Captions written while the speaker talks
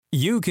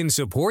You can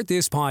support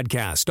this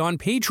podcast on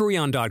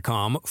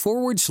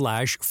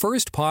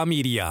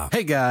patreon.com/firstpawmedia.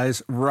 Hey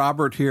guys,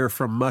 Robert here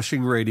from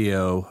Mushing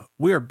Radio.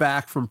 We are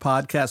back from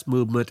Podcast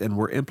Movement and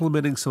we're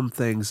implementing some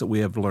things that we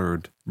have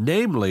learned.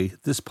 Namely,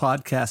 this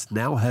podcast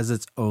now has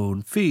its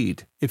own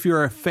feed. If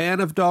you're a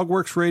fan of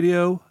Dogworks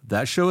Radio,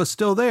 that show is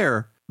still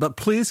there, but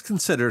please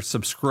consider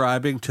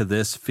subscribing to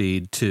this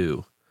feed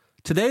too.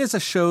 Today is a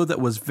show that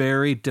was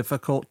very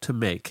difficult to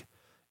make.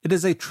 It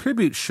is a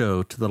tribute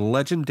show to the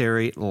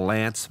legendary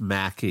Lance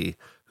Mackey,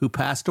 who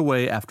passed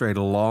away after a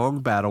long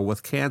battle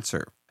with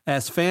cancer.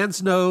 As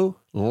fans know,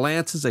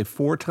 Lance is a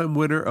four-time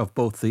winner of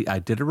both the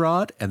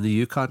Iditarod and the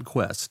Yukon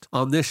Quest.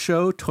 On this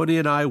show, Toni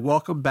and I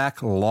welcome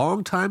back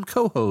longtime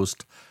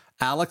co-host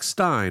Alex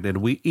Stein, and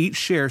we each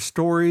share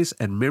stories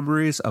and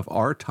memories of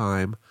our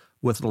time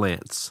with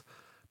Lance.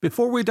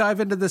 Before we dive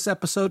into this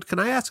episode, can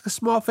I ask a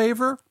small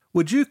favor?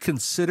 Would you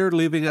consider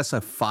leaving us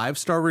a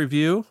 5-star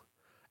review?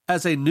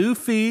 As a new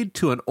feed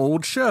to an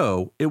old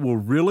show, it will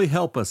really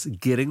help us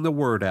getting the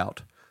word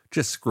out.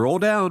 Just scroll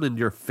down in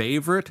your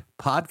favorite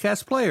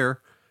podcast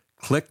player,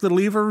 click the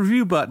leave a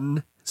review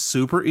button,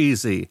 super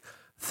easy.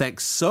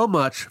 Thanks so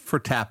much for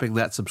tapping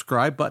that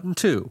subscribe button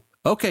too.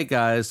 Okay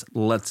guys,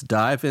 let's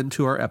dive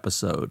into our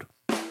episode.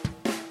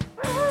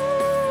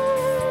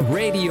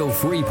 Radio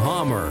Free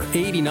Palmer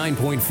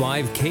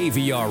 89.5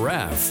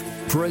 KVRF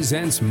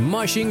presents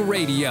Mushing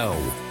Radio,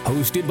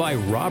 hosted by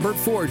Robert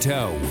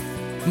Forto.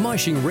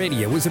 Mushing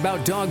Radio is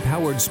about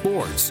dog-powered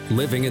sports,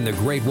 living in the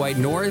Great White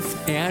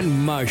North, and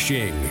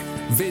mushing.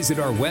 Visit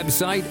our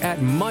website at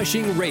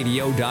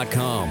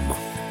mushingradio.com.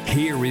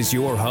 Here is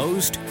your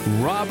host,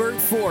 Robert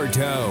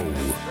Forto.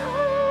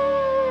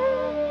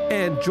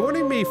 And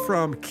joining me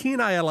from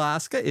Kenai,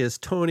 Alaska is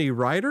Toni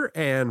Ryder,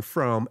 and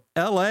from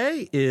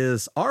LA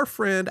is our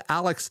friend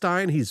Alex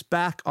Stein. He's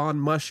back on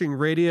Mushing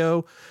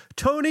Radio.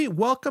 Toni,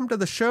 welcome to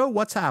the show.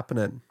 What's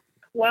happening?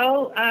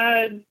 Well,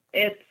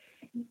 it's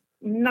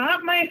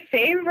not my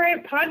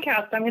favorite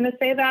podcast. I'm going to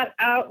say that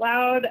out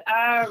loud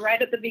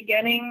right at the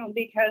beginning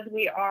because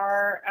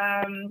we're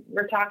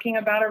talking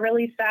about a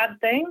really sad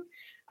thing.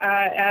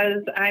 As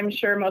I'm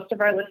sure most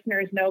of our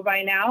listeners know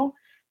by now,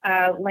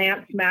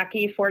 Lance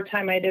Mackey,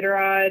 4-time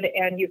Iditarod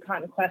and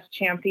Yukon Quest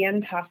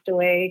champion, passed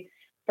away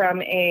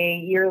from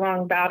a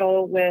year-long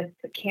battle with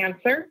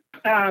cancer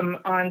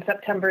on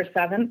September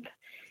 7th.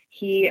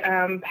 He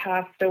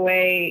passed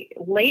away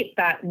late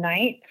that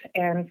night,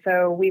 and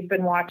so we've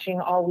been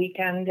watching all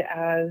weekend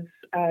as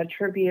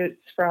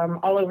tributes from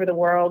all over the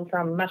world,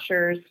 from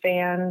mushers,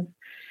 fans,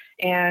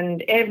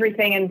 and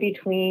everything in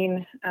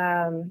between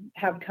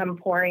have come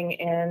pouring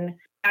in.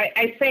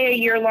 I say a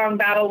year-long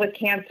battle with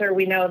cancer.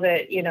 We know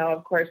that,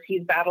 of course,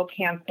 he's battled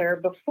cancer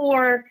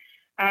before,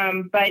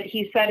 but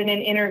he said in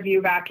an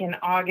interview back in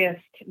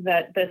August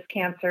that this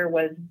cancer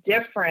was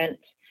different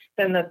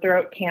than the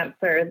throat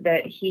cancer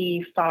that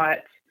he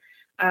fought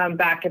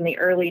back in the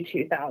early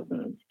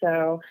 2000s.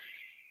 So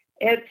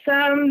it's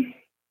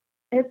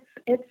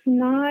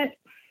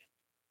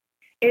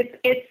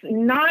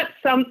not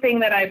something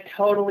that I've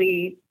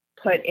totally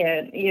put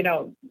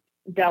in,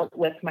 dealt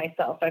with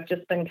myself. I've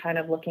just been kind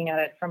of looking at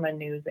it from a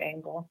news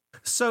angle.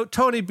 So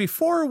Toni,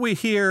 before we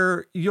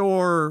hear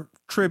your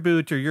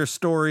tribute or your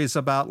stories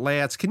about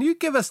Lance, can you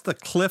give us the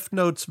Cliff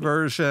Notes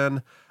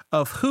version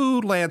of who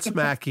Lance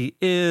Mackey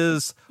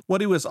is, what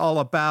he was all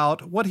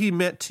about, what he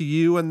meant to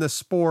you in the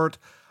sport?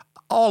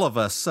 All of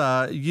us,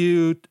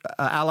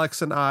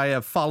 Alex and I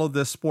have followed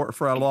this sport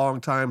for a long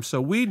time,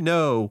 so we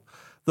know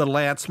the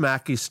Lance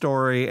Mackey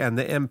story and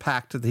the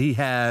impact that he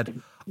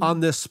had on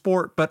this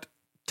sport. But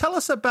tell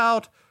us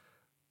about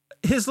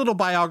his little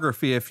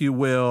biography, if you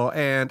will,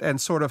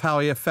 and sort of how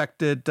he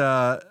affected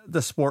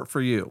the sport for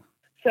you.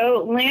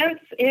 So Lance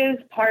is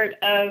part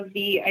of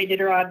the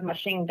Iditarod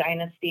mushing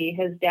dynasty.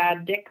 His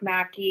dad, Dick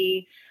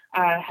Mackey,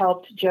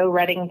 helped Joe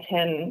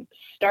Reddington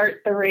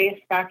start the race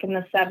back in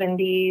the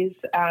 70s.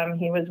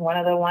 He was one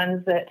of the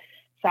ones that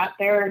sat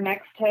there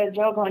next to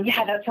Joe going,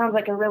 yeah, that sounds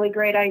like a really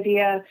great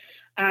idea.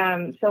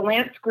 So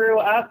Lance grew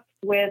up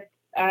with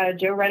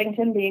Joe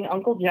Reddington being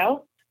Uncle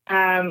Joe.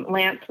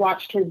 Lance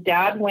watched his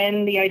dad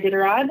win the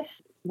Iditarod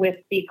with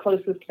the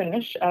closest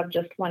finish of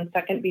just 1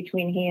 second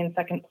between he and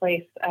second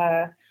place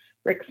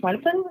Rick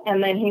Swenson,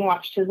 and then he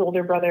watched his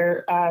older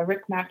brother,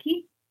 Rick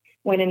Mackey,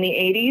 win in the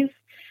 80s.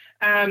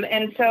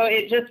 And so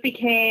it just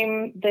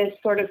became this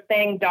sort of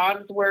thing.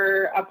 Dogs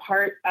were a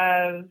part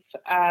of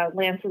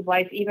Lance's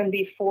life even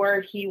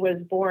before he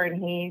was born.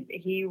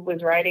 He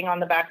was riding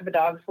on the back of a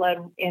dog sled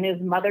in his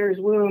mother's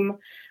womb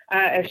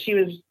as she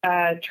was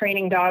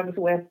training dogs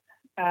with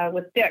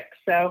Dick.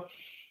 So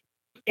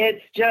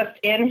it's just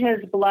in his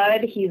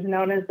blood. He's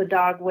known as the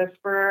dog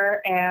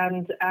whisperer.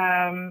 And,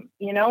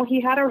 he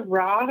had a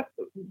rough,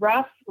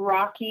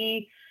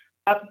 rocky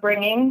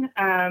upbringing.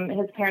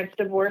 His parents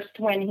divorced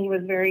when he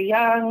was very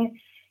young.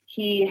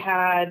 He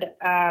had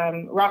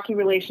rocky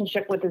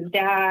relationship with his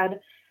dad.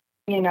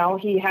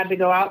 He had to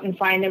go out and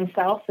find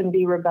himself and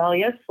be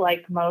rebellious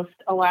like most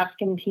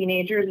Alaskan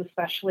teenagers,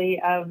 especially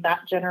of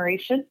that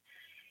generation.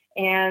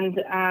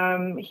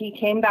 And he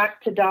came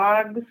back to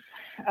dogs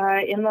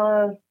in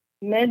the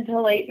mid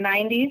to late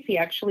 90s. He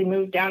actually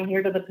moved down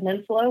here to the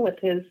peninsula with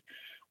his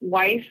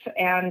wife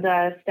and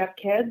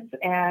stepkids,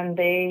 and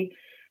they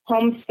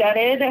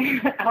homesteaded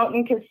out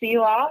in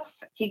Kasilof.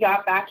 He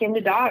got back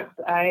into dogs.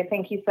 I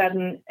think he said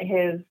in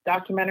his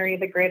documentary,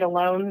 The Great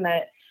Alone,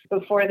 that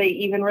before they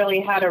even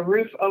really had a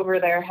roof over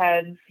their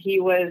heads,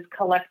 he was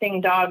collecting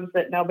dogs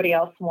that nobody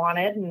else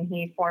wanted, and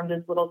he formed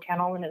his little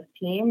kennel and his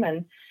team.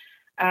 And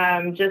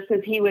just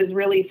as he was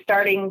really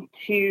starting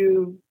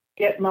to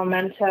get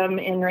momentum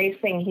in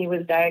racing, he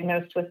was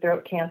diagnosed with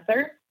throat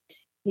cancer.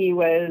 He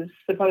was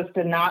supposed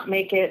to not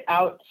make it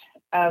out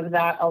of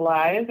that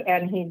alive,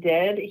 and he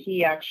did.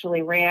 He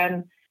actually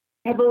ran,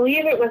 I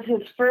believe it was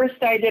his first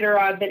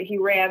Iditarod that he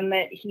ran,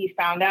 that he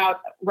found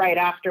out right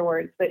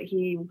afterwards that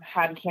he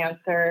had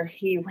cancer.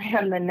 He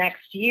ran the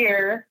next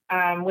year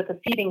with a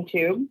feeding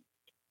tube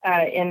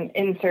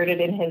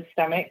inserted in his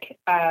stomach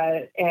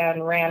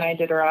and ran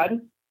Iditarod,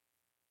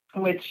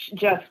 which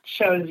just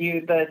shows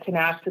you the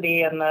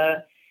tenacity and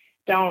the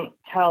don't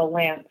tell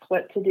Lance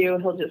what to do.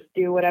 He'll just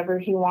do whatever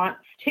he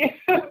wants to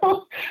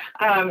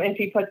if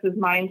he puts his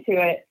mind to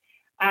it.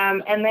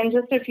 And then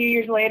just a few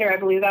years later, I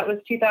believe that was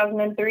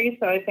 2003.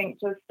 So I think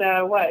just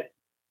 4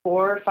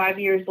 or 5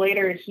 years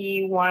later,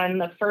 he won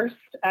the first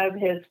of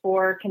his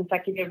 4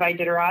 consecutive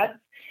Iditarods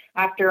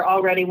after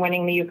already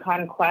winning the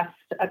Yukon Quest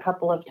a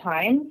couple of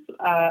times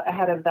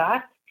ahead of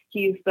that.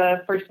 He's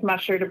the first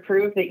musher to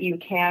prove that you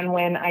can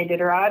win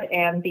Iditarod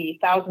and the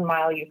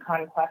 1,000-mile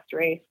Yukon Quest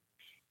race.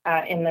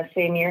 In the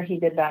same year, he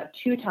did that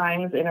 2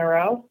 times in a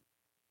row.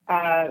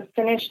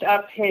 Finished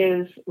up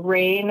his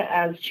reign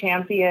as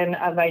champion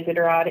of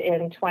Iditarod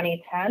in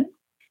 2010.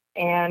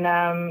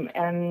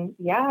 And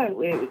yeah,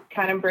 it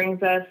kind of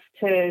brings us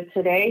to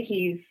today.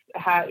 He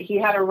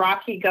had a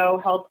rocky go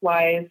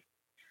health-wise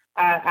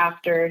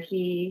after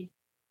he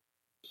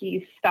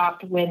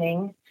stopped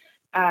winning.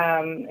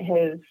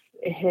 His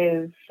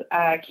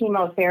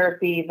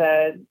chemotherapy,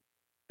 the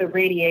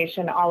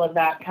radiation, all of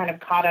that kind of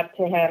caught up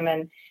to him,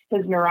 and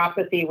his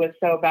neuropathy was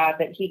so bad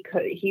that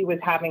he was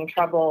having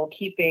trouble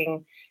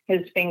keeping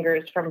his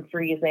fingers from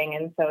freezing.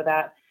 And so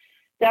that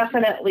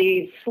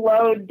definitely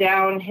slowed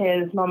down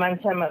his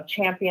momentum of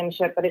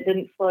championship, but it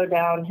didn't slow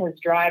down his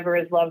drive or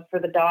his love for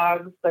the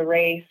dogs, the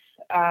race,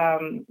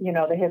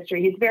 the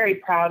history. He was very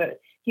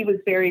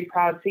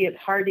proud. See, it's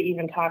hard to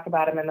even talk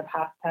about him in the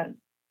past tense.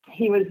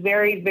 He was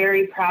very,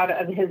 very proud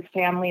of his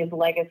family's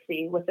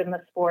legacy within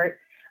the sport.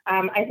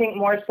 I think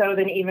more so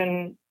than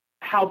even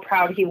how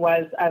proud he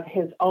was of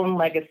his own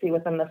legacy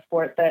within the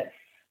sport, that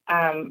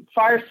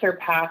far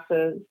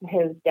surpasses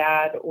his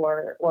dad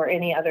or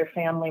any other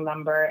family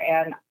member.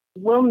 And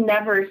we'll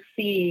never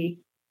see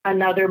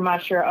another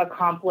musher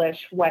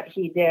accomplish what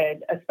he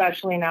did,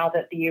 especially now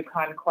that the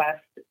Yukon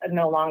Quest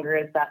no longer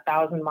is that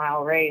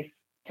 1,000-mile race.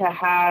 To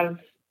have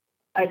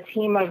a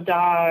team of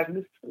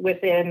dogs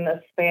within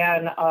the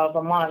span of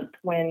a month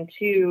win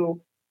 2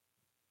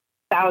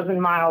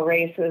 1,000-mile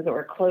races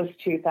or close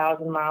to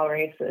 1,000-mile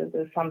races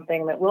is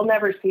something that we'll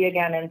never see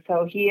again. And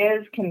so he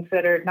is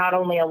considered not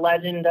only a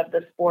legend of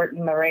the sport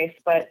and the race,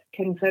 but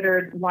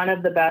considered one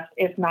of the best,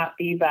 if not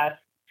the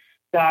best,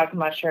 dog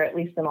musher, at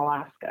least in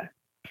Alaska.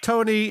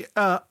 Toni,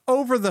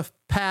 over the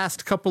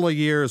past couple of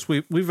years,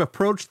 we've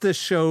approached this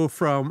show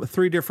from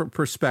 3 different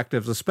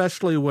perspectives,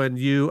 especially when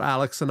you,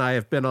 Alex, and I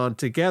have been on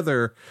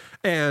together,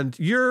 and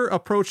you're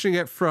approaching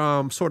it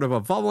from sort of a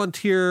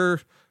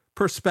volunteer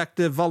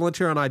perspective,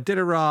 volunteer on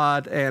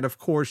Iditarod, and of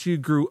course you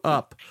grew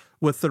up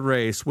with the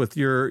race, with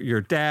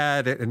your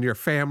dad and your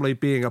family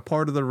being a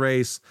part of the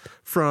race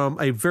from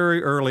a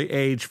very early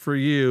age for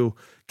you.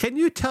 Can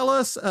you tell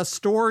us a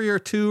story or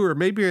two, or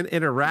maybe an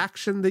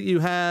interaction that you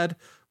had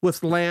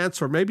with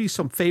Lance, or maybe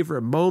some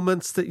favorite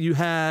moments that you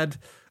had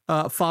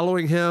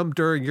following him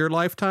during your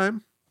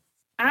lifetime?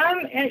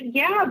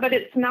 Yeah, but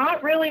it's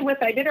not really with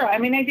Iditarod. I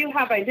mean, I do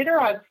have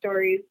Iditarod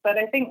stories, but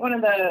I think one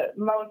of the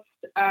most,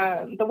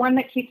 the one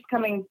that keeps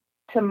coming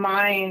to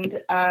mind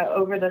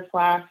over this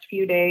last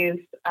few days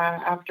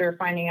after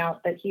finding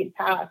out that he'd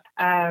passed,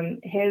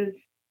 his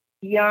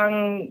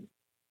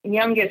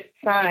youngest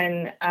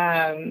son,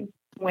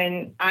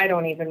 when I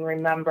don't even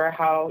remember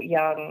how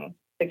young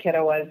the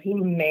kiddo was, he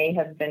may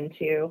have been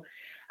 2,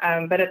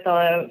 but at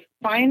the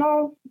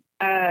final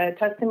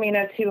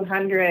Tuscamina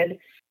 200,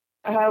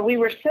 we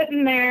were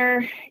sitting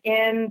there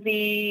in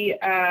the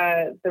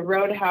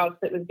roadhouse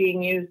that was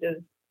being used as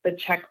the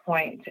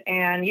checkpoint,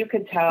 and you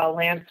could tell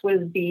Lance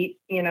was beat.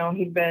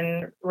 He'd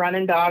been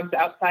running dogs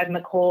outside in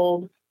the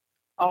cold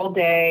all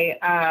day,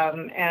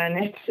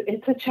 and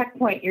it's a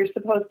checkpoint. You're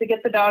supposed to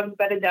get the dogs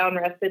bedded down,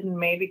 rested, and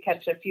maybe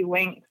catch a few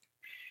winks.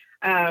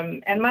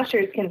 And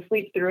mushers can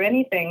sleep through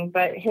anything,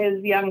 but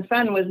his young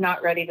son was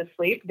not ready to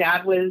sleep.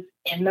 Dad was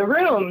in the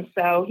room,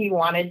 so he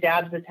wanted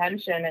Dad's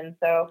attention, and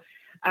so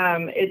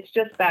it's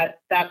just that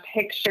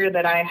picture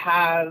that I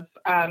have.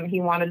 He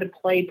wanted to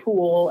play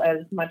pool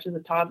as much as a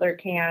toddler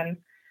can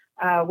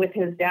with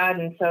his dad,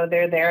 and so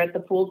they're there at the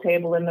pool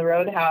table in the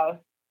roadhouse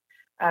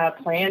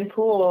playing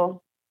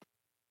pool.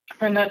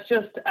 And that's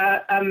just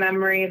a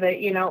memory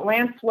that,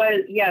 Lance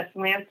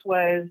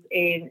was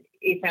a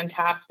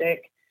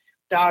fantastic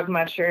dog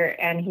musher,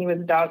 and he was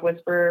a dog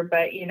whisperer.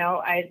 But,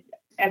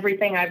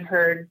 everything I've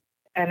heard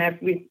and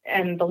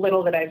the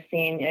little that I've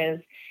seen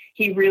is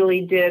he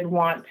really did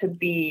want to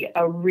be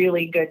a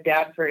really good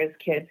dad for his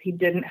kids. He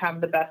didn't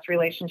have the best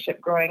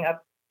relationship growing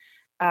up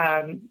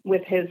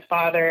with his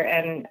father.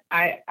 And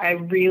I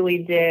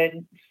really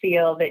did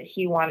feel that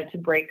he wanted to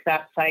break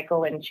that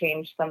cycle and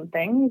change some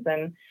things.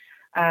 And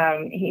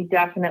he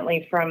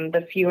definitely, from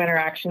the few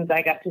interactions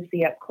I got to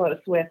see up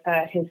close with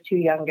his two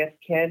youngest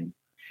kids,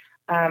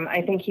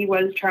 I think he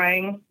was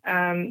trying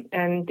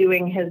and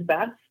doing his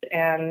best.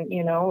 And,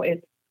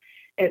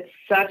 it's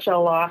such a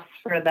loss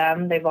for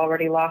them. They've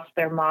already lost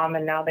their mom,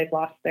 and now they've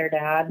lost their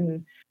dad.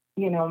 And,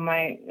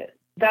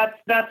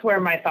 that's where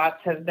my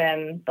thoughts have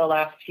been the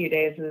last few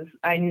days. Is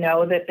I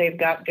know that they've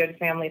got good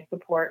family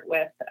support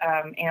with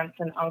aunts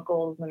and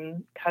uncles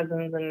and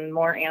cousins and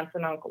more aunts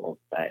and uncles,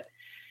 but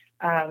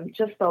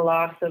just the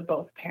loss of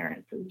both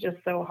parents is just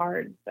so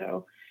hard.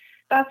 So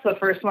that's the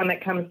first one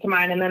that comes to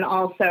mind. And then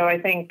also, I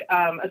think,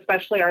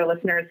 especially our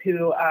listeners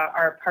who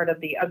are part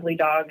of the Ugly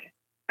Dog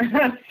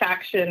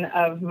faction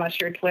of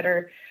Musher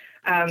Twitter,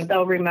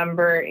 they'll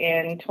remember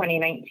in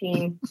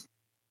 2019,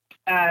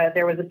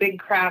 there was a big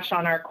crash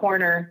on our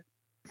corner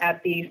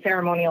at the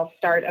ceremonial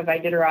start of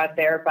Iditarod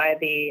there by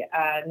the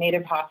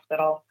Native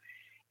Hospital.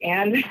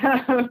 And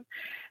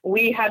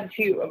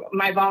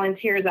my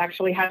volunteers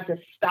actually had to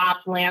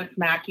stop Lance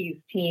Mackey's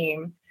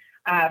team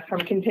from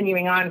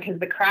continuing on, because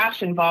the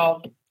crash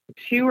involved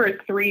 2 or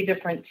 3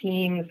 different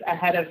teams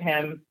ahead of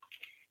him.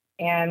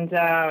 And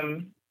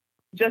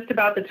just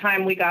about the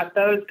time we got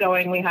those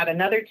going, we had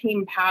another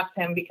team pass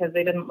him because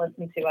they didn't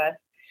listen to us.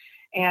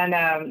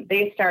 And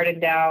they started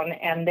down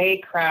and they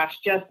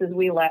crashed just as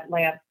we let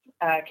Lance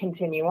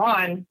continue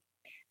on.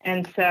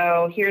 And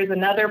so here's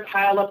another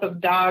pileup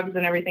of dogs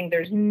and everything.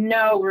 There's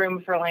no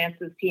room for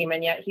Lance's team,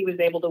 and yet he was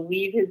able to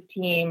weave his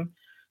team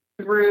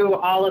through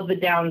all of the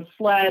down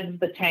sleds,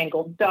 the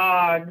tangled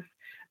dogs,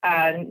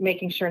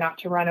 making sure not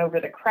to run over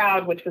the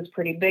crowd, which was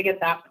pretty big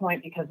at that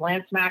point because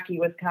Lance Mackey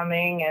was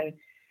coming. And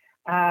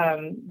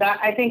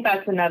I think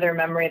that's another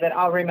memory that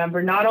I'll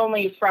remember, not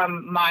only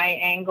from my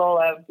angle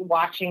of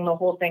watching the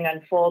whole thing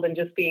unfold and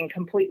just being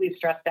completely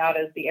stressed out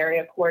as the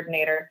area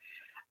coordinator,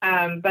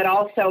 but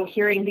also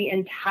hearing the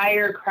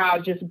entire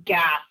crowd just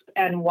gasp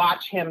and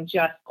watch him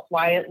just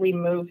quietly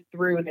move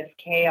through this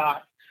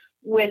chaos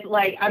with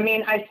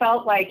I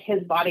felt like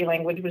his body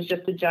language was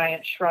just a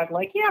giant shrug,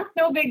 like, yeah,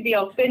 no big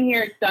deal. Been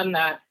here, done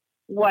that,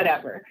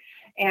 whatever.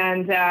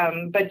 And,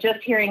 but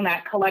just hearing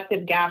that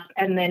collective gasp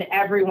and then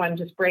everyone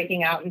just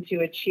breaking out into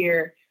a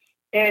cheer,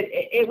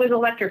 it was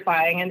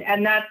electrifying.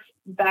 And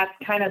that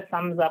kind of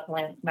sums up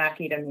Lance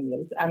Mackey to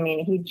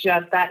me. He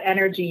just, that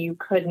energy, you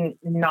couldn't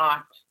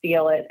not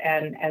feel it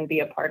and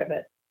be a part of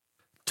it.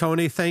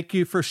 Toni, thank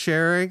you for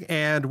sharing.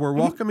 And we're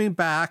welcoming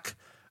back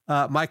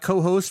my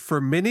co-host for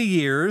many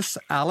years,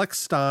 Alex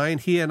Stein.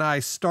 He and I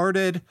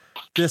started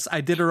this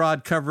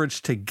Iditarod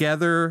coverage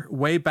together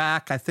way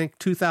back, I think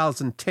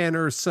 2010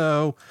 or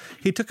so.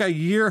 He took a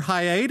year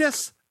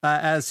hiatus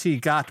as he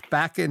got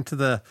back into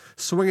the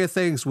swing of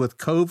things with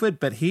COVID,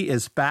 but he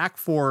is back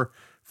for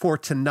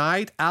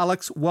tonight.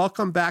 Alex,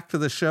 welcome back to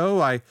the show.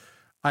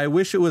 I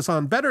wish it was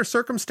on better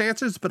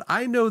circumstances, but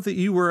I know that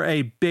you were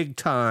a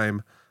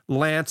big-time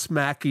Lance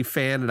Mackey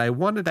fan, and I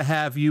wanted to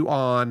have you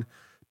on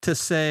to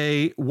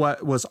say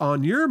what was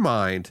on your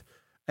mind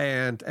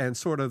and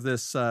sort of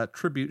this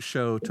tribute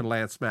show to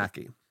Lance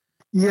Mackey.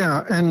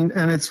 Yeah, and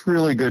it's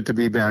really good to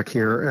be back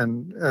here.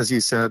 And as you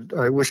said,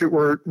 I wish it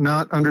were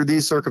not under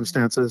these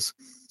circumstances.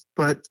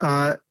 But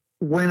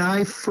when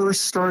I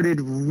first started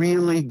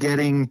really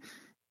getting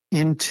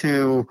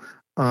into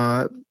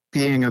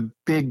being a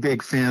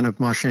big fan of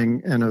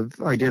mushing and of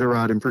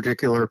Iditarod in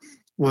particular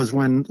was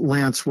when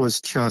Lance was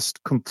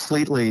just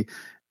completely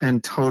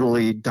and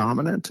totally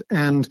dominant.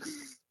 And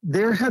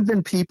there had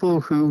been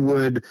people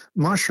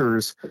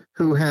mushers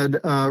who had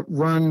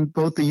run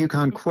both the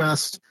Yukon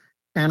Quest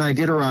and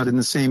Iditarod in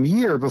the same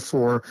year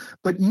before,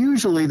 but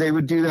usually they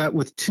would do that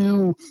with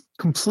 2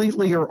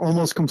 completely or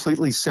almost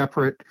completely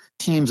separate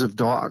teams of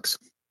dogs.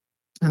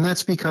 And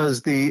that's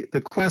because the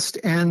quest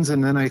ends,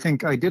 and then I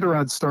think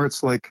Iditarod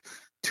starts like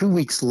 2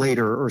 weeks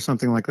later or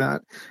something like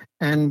that.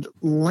 And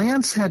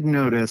Lance had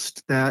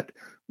noticed that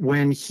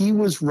when he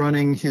was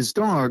running his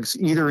dogs,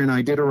 either in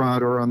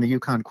Iditarod or on the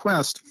Yukon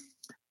Quest,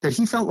 that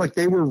he felt like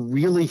they were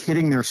really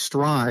hitting their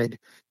stride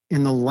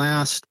in the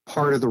last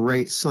part of the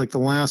race, like the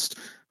last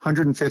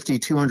 150,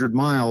 200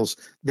 miles.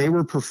 They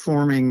were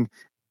performing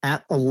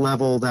at a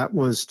level that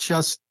was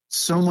just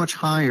so much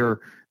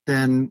higher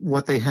than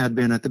what they had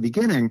been at the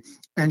beginning.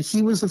 And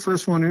he was the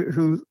first one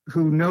who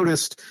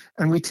noticed,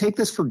 and we take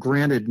this for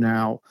granted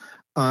now,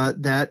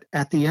 that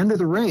at the end of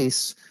the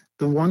race,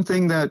 the one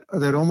thing that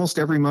almost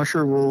every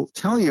musher will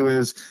tell you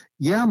is,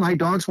 yeah, my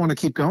dogs want to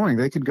keep going.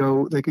 They could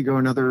go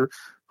another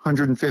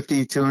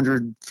 150,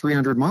 200,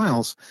 300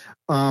 miles.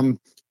 And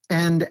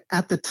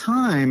at the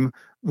time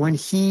when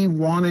he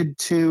wanted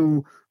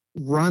to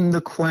run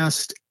the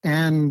Quest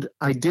and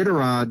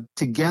Iditarod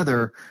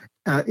together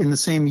in the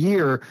same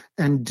year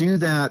and do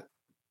that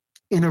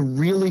in a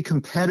really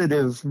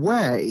competitive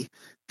way,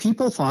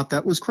 people thought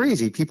that was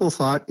crazy. People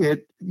thought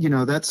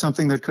that's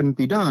something that couldn't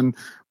be done,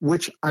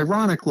 which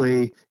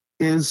ironically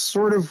is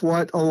sort of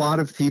what a lot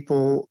of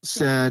people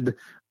said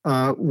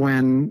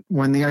when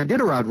the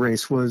Iditarod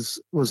race was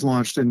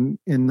launched in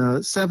the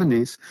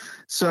 70s.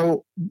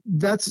 So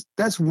that's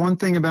one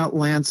thing about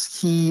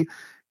Lance. He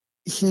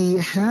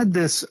had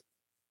this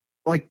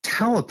like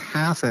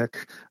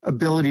telepathic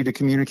ability to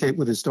communicate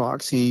with his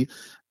dogs. He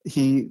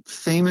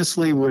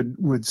famously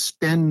would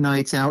spend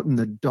nights out in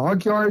the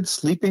dog yard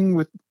sleeping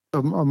with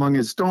among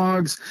his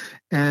dogs,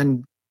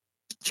 and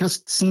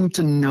just seemed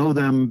to know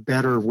them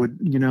better.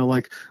 Would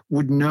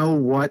know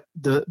what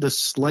the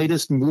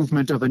slightest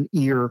movement of an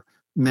ear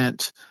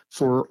meant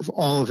for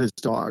all of his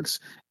dogs.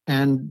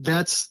 And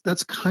that's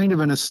kind of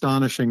an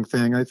astonishing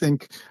thing. I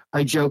think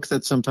I joke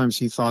that sometimes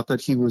he thought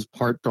that he was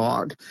part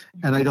dog,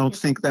 and I don't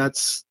think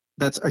that's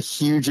a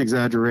huge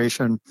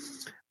exaggeration.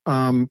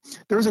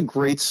 There was a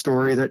great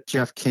story that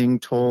Jeff King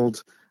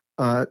told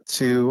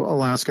to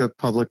Alaska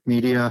Public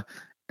Media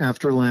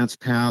after Lance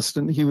passed,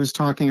 and he was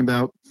talking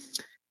about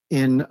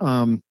in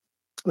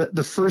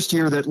the first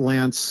year that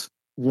Lance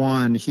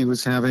won, he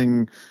was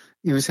having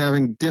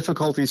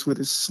difficulties with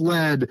his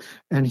sled,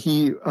 and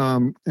he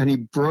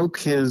broke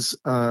his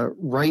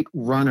right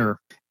runner,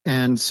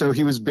 and so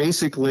he was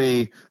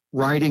basically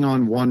riding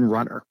on one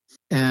runner.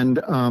 And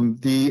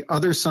the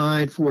other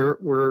side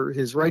where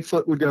his right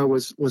foot would go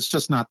was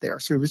just not there.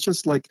 So he was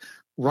just like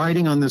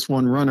riding on this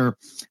one runner.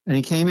 And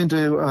he came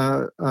into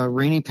a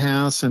rainy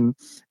pass and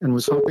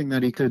was hoping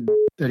that he could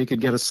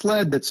get a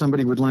sled, that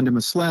somebody would lend him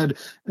a sled.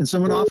 And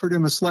someone offered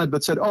him a sled,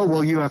 but said, "Oh,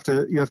 well, you have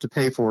to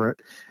pay for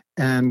it."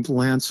 And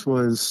Lance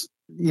was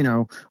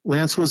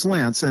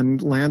Lance,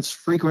 and Lance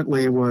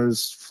frequently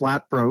was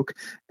flat broke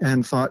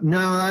and thought,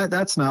 no,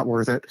 that's not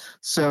worth it.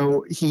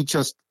 So he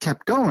just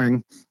kept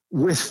going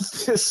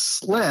with this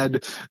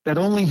sled that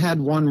only had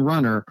one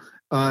runner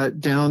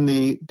down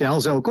the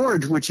Dalzell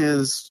Gorge, which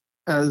is,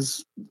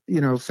 as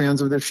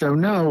fans of the show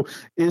know,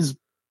 is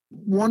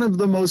one of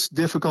the most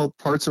difficult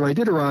parts of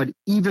Iditarod,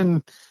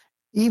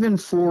 even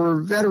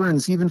for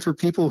veterans, even for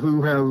people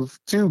who have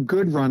two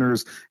good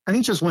runners. And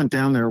he just went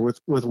down there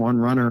with one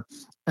runner,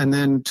 and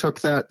then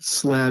took that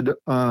sled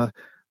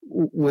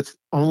with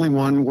only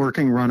one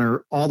working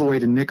runner all the way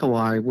to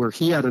Nikolai, where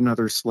he had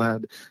another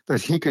sled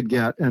that he could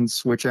get and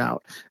switch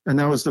out. And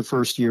that was the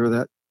first year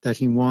that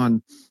he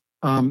won.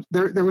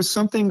 There was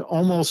something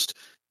almost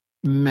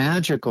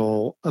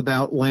magical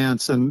about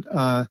Lance. And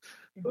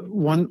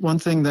one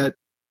thing that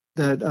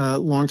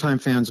longtime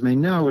fans may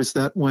know is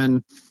that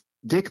when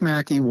Dick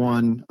Mackey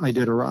won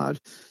Iditarod,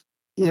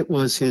 it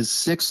was his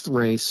sixth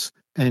race,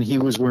 and he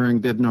was wearing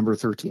bib number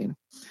 13.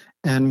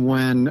 And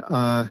when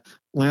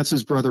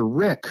Lance's brother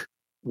Rick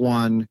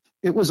won,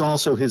 it was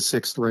also his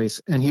sixth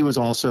race, and he was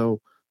also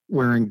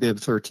wearing bib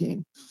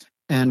 13.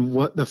 And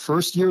the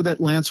first year that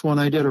Lance won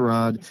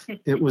Iditarod,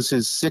 it was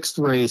his sixth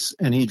race,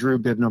 and he drew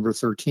bib number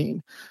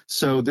 13.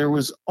 So there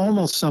was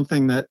almost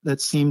something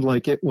that seemed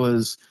like it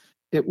was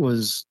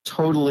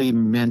totally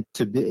meant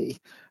to be.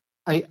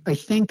 I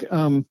think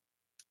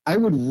I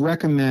would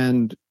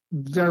recommend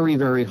very,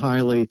 very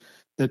highly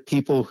that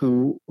people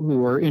who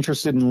are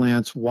interested in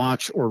Lance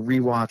watch or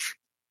rewatch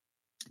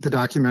the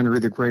documentary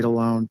The Great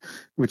Alone,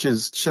 which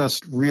is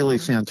just really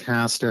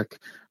fantastic,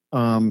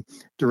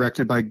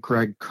 directed by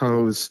Greg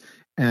Coase,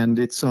 and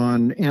it's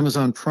on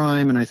Amazon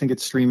Prime, and I think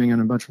it's streaming on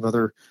a bunch of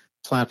other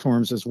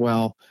platforms as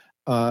well.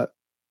 But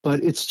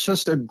it's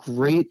just a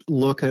great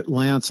look at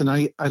Lance, and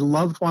I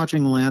loved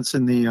watching Lance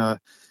in the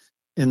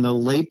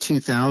late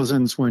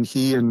 2000s when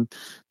he and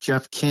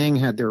Jeff King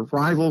had their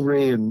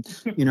rivalry, and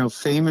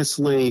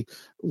famously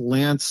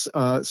Lance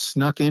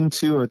snuck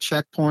into a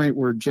checkpoint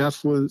where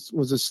Jeff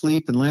was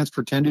asleep, and Lance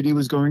pretended he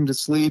was going to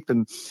sleep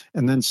and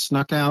then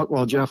snuck out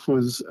while Jeff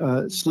was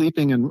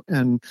sleeping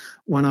and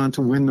went on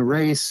to win the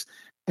race.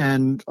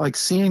 And like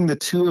seeing the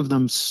two of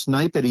them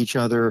snipe at each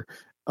other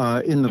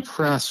in the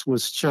press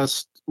was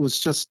just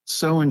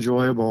so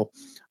enjoyable.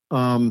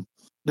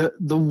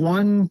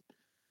 The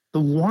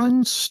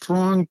one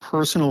strong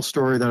personal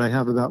story that I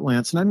have about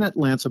Lance, and I met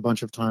Lance a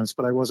bunch of times,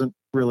 but I wasn't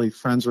really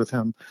friends with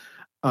him.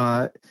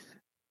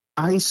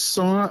 I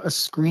saw a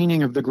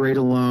screening of The Great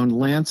Alone.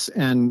 Lance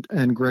and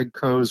Greg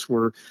Coase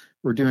were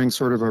doing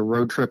sort of a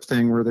road trip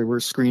thing where they were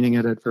screening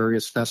it at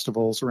various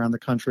festivals around the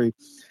country.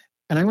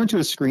 And I went to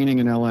a screening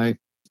in LA.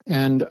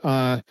 And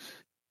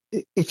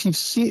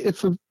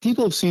if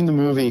people have seen the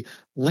movie,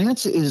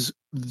 Lance is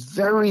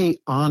very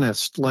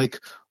honest, like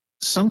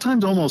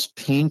sometimes almost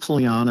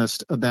painfully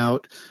honest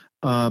about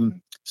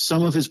some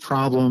of his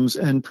problems,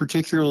 and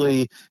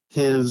particularly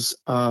his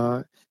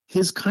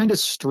kind of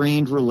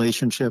strained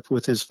relationship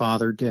with his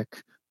father,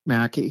 Dick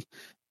Mackey.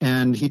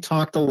 And he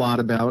talked a lot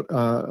about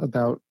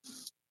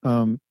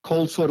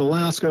Coldfoot,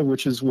 Alaska,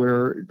 which is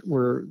where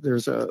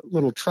there's a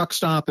little truck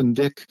stop, and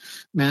Dick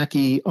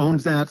Mackey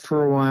owned that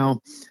for a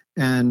while.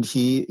 And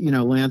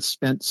Lance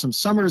spent some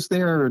summers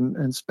there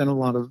and spent a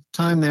lot of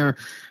time there.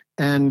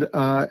 And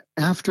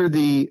after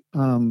the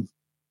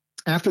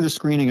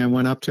screening, I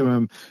went up to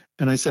him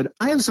and I said,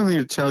 I have something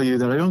to tell you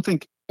that I don't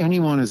think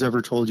anyone has ever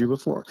told you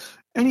before.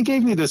 And he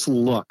gave me this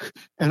look,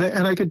 and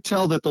I could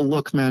tell that the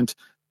look meant,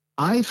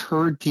 I've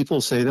heard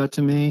people say that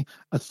to me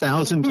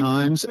 1,000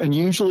 times, and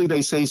usually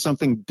they say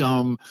something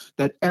dumb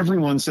that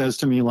everyone says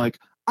to me, like,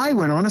 I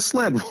went on a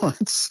sled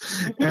once.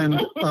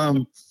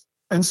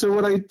 And so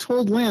what I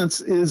told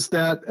Lance is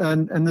that,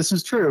 and this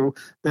is true,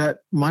 that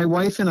my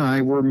wife and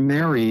I were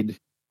married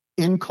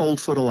in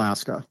Coldfoot,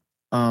 Alaska,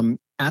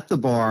 at the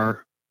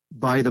bar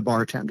by the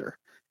bartender.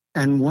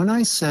 And when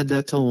I said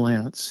that to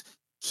Lance,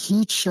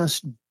 he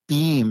just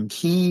beamed.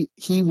 He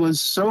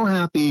was so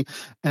happy.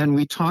 And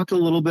we talked a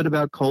little bit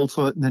about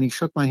Coldfoot, and then he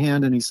shook my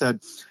hand and he said,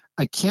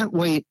 I can't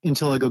wait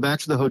until I go back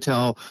to the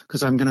hotel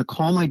because I'm going to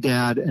call my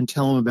dad and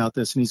tell him about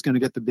this, and he's going to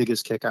get the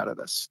biggest kick out of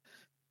this.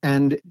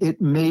 And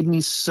it made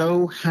me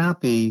so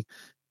happy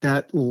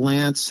that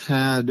Lance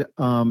had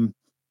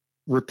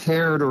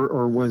repaired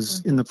or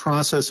was in the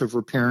process of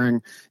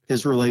repairing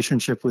his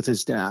relationship with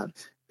his dad.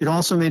 It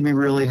also made me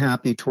really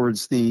happy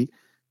towards the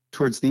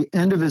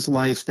end of his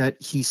life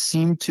that he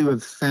seemed to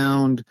have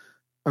found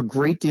a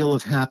great deal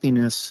of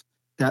happiness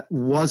that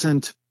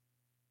wasn't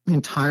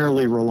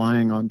entirely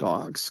relying on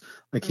dogs.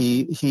 Like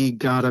he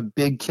got a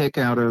big kick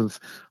out of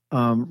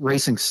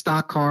racing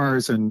stock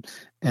cars and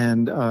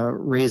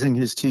raising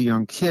his 2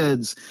 young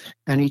kids,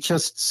 and he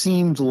just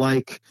seemed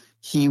like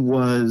he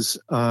was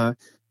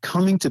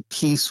coming to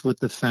peace with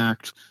the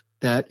fact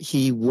that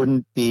he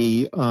wouldn't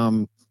be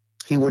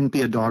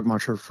a dog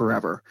musher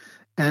forever.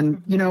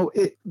 And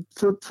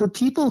for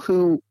people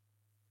who've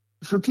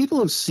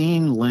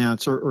seen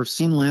Lance or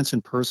seen Lance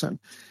in person,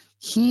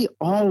 he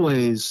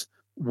always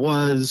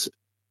was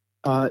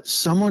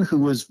someone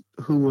who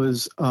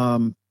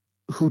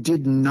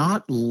did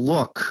not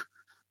look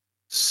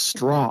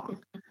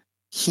strong.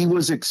 He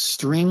was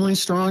extremely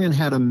strong and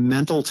had a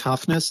mental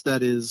toughness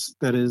that is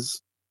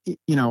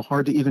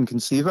hard to even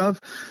conceive of.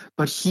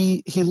 But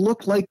he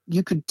looked like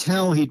you could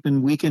tell he'd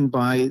been weakened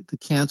by the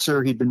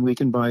cancer. He'd been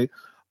weakened by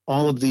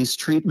all of these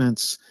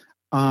treatments.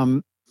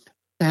 And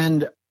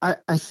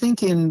I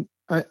think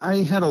I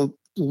had a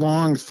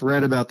long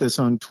thread about this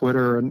on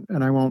Twitter,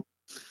 and I won't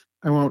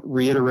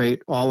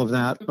reiterate all of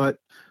that. But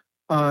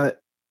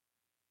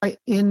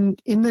in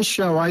this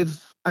show,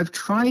 I've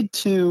tried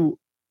to,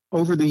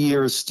 over the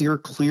years, steer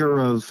clear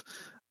of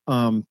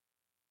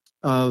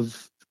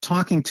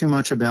talking too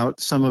much about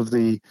some of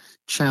the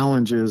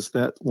challenges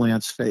that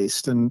Lance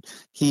faced. And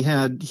he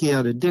had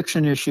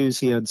addiction issues.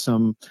 He had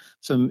some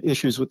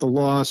issues with the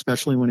law,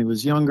 especially when he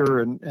was younger,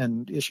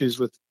 and issues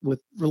with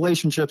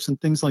relationships and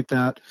things like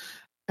that.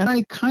 And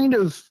I kind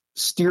of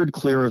steered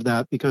clear of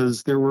that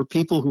because there were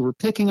people who were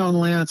picking on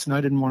Lance, and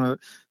I didn't want to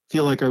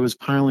feel like I was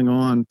piling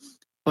on.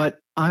 But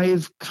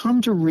I've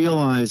come to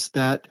realize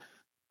that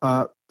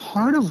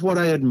part of what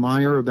I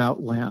admire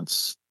about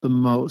Lance the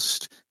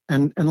most,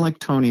 and like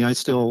Toni, I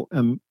still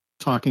am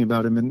talking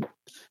about him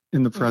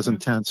in the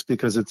present tense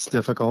because it's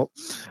difficult.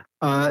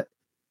 I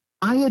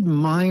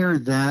admire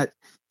that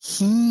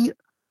he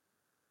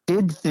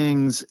did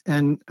things,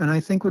 and I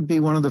think would be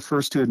one of the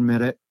first to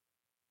admit it.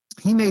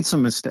 He made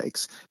some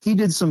mistakes. He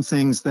did some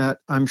things that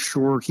I'm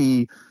sure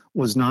he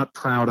was not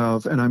proud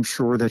of, and I'm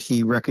sure that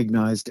he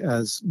recognized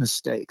as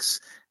mistakes.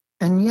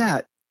 And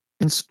yet,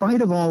 in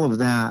spite of all of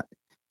that,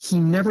 he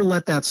never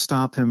let that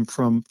stop him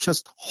from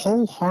just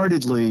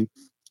wholeheartedly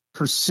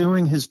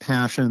pursuing his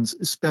passions,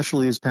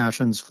 especially his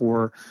passions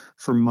for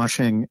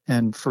mushing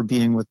and for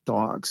being with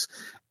dogs.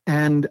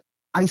 And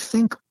I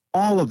think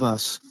all of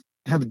us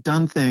have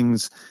done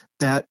things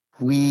that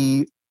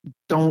we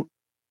don't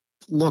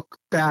look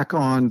back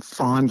on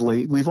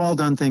fondly. We've all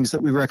done things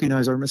that we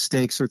recognize are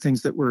mistakes or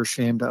things that we're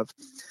ashamed of.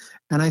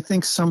 And I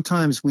think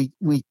sometimes we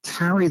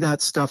carry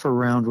that stuff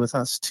around with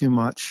us too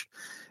much.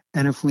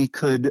 And if we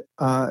could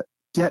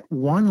get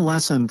one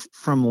lesson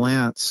from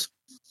Lance,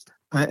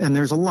 and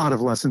there's a lot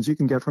of lessons you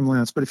can get from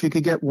Lance, but if you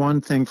could get one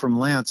thing from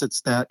Lance,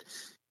 it's that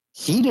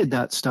he did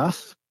that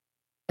stuff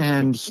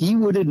and he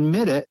would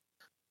admit it,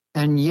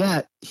 and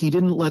yet he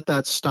didn't let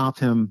that stop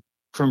him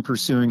from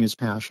pursuing his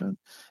passion.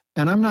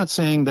 And I'm not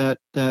saying that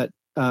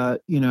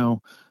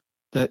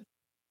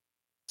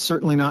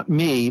certainly not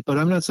me, but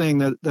I'm not saying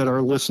that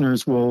our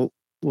listeners will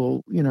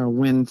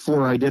win 4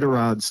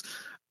 Iditarods.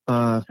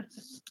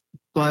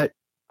 But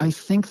I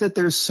think that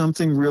there's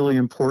something really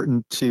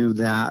important to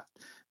that.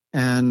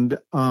 And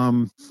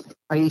I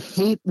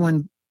hate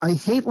when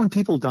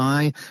people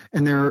die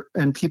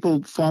and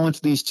people fall into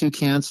these two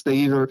camps. They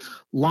either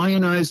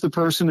lionize the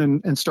person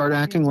and start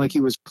acting like he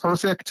was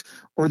perfect,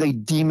 or they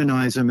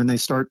demonize him and they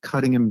start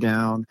cutting him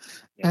down.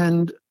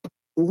 And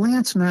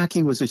Lance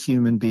Mackey was a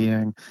human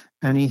being,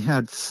 and he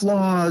had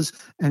flaws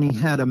and he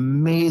had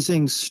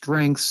amazing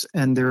strengths,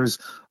 and there's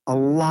a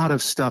lot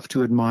of stuff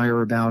to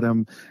admire about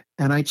him.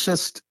 And I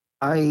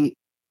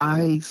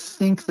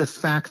think the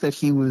fact that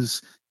he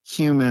was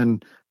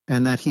human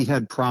and that he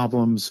had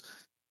problems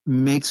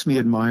makes me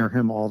admire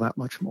him all that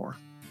much more.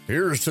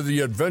 Here's to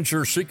the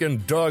adventure-seeking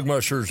dog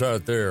mushers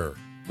out there.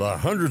 The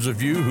hundreds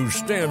of you who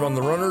stand on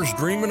the runners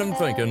dreaming and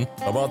thinking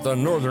about the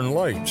Northern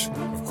Lights.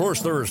 Of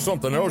course, there is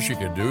something else you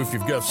can do if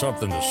you've got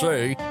something to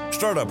say.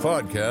 Start a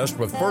podcast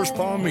with First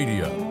Paw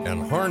Media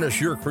and harness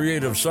your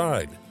creative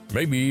side.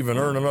 Maybe even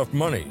earn enough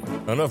money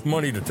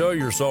to tell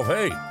yourself,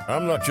 hey,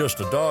 I'm not just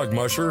a dog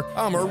musher,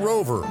 I'm a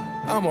rover,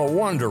 I'm a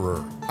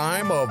wanderer,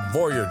 I'm a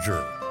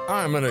voyager,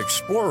 I'm an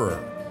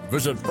explorer.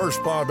 Visit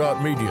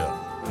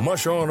firstpaw.media.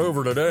 Mush on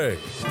over today.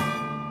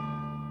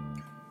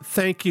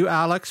 Thank you,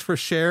 Alex, for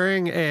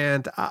sharing.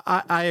 And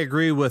I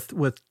agree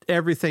with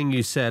everything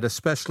you said,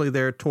 especially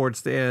there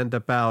towards the end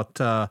about,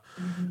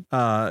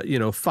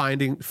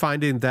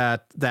 finding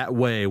that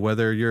way,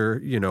 whether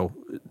you're,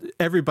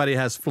 everybody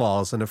has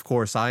flaws. And of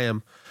course I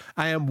am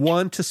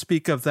one to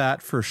speak of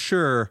that for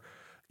sure.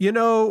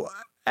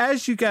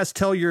 As you guys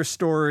tell your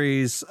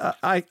stories,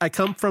 I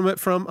come from it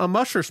from a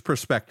musher's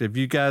perspective.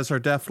 You guys are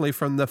definitely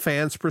from the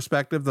fans'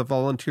 perspective, the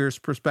volunteers'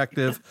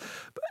 perspective.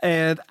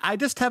 And I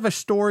just have a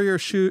story or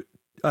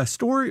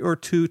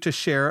two to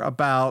share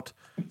about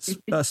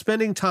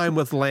spending time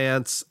with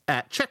Lance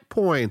at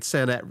checkpoints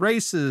and at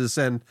races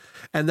and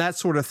that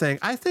sort of thing.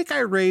 I think I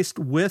raced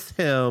with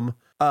him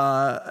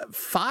 5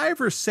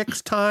 or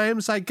 6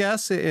 times, I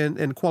guess,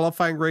 in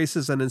qualifying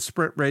races and in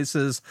sprint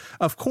races.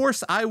 Of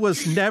course, I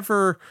was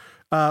never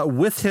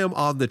with him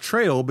on the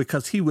trail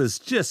because he was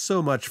just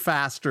so much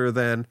faster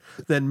than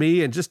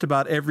me and just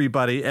about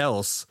everybody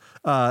else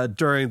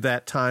during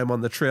that time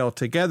on the trail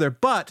together.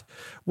 But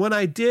when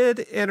I did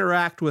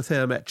interact with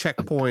him at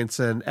checkpoints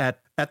and at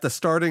the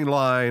starting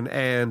line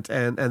and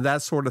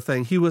that sort of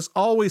thing, he was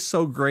always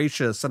so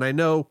gracious. And I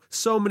know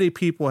so many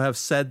people have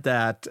said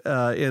that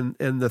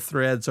in the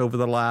threads over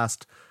the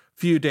last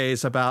few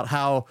days about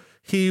how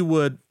he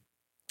would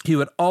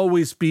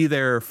always be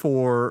there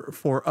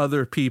for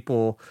other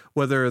people,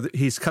 whether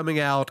he's coming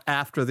out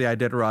after the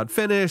Iditarod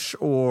finish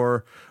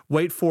or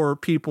wait for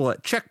people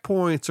at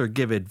checkpoints or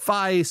give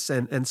advice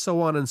and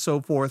so on and so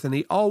forth. And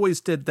he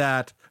always did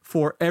that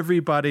for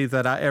everybody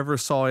that I ever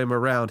saw him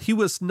around. He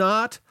was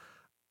not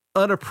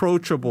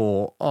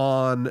unapproachable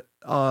on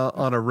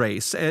a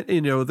race. And,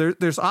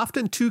 there's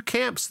often 2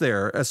 camps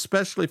there,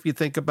 especially if you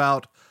think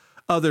about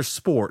other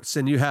sports,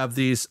 and you have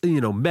these,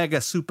 mega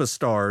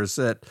superstars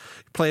that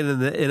playing in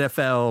the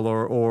NFL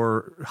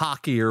or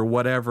hockey or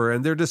whatever,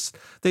 and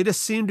they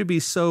just seem to be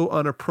so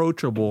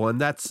unapproachable, and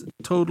that's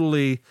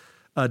totally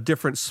a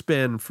different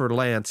spin for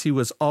Lance. He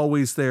was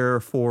always there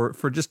for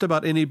just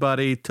about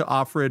anybody to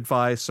offer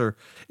advice or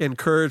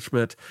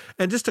encouragement.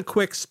 And just a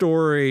quick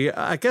story,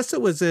 I guess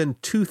it was in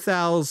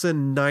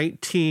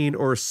 2019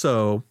 or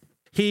so,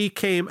 he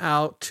came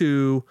out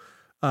to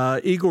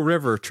Eagle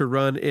River to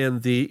run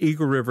in the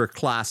Eagle River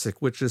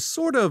Classic, which is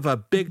sort of a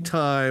big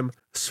time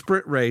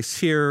sprint race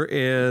here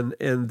in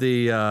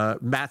the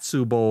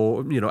Matsu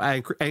Bowl,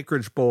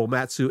 Anchorage Bowl,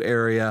 Matsu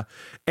area.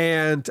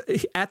 And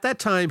at that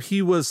time,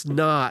 he was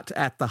not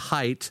at the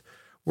height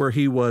where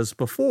he was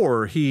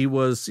before. He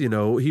was, he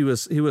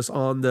was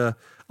on the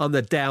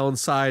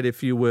downside,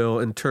 if you will,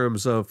 in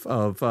terms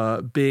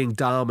of being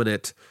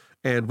dominant.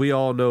 And we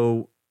all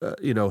know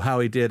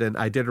how he did in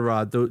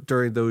Iditarod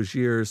during those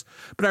years.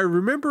 But I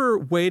remember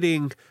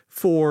waiting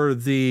for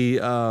the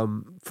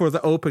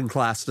open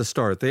class to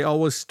start. They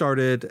always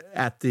started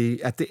at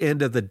the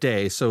end of the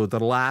day, so the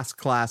last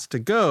class to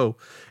go.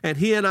 And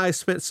he and I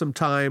spent some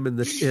time in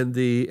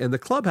the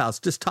clubhouse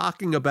just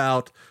talking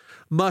about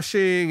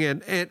mushing,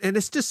 and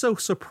it's just so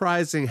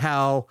surprising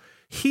how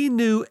he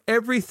knew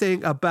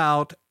everything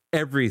about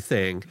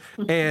everything.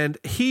 And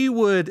he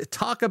would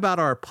talk about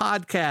our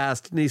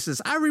podcast, and he says,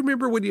 I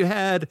remember when you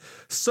had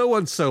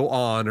so-and-so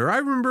on, or I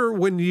remember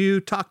when you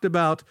talked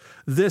about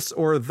this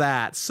or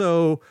that.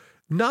 So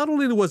not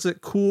only was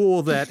it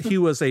cool that he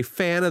was a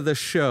fan of the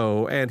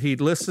show and he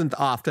listened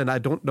often, I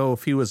don't know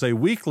if he was a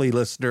weekly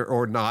listener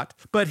or not,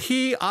 but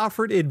he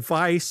offered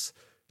advice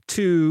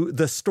to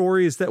the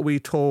stories that we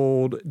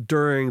told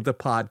during the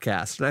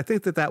podcast. And I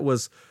think that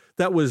was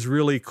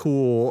really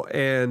cool.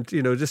 And,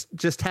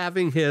 just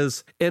having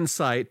his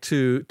insight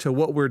to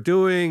what we're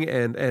doing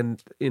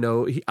and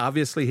he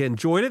obviously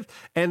enjoyed it.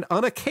 And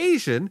on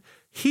occasion,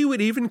 he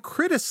would even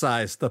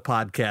criticize the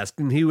podcast,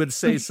 and he would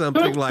say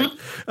something like,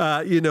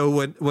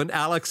 when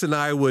Alex and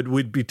I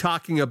would be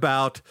talking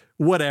about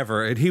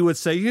whatever, and he would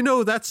say,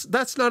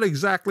 that's not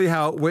exactly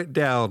how it went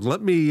down.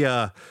 Let me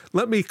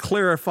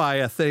clarify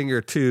a thing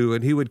or two.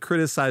 And he would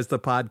criticize the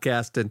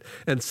podcast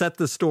and set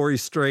the story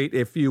straight,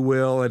 if you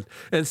will.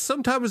 And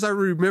sometimes I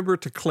remember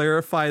to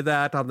clarify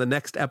that on the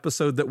next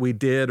episode that we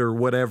did or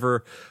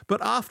whatever.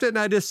 But often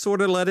I just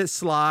sort of let it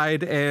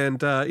slide and,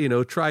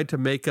 tried to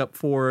make up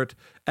for it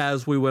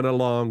as we went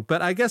along.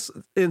 But I guess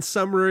in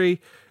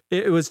summary,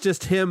 it was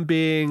just him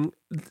being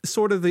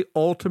sort of the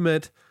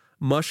ultimate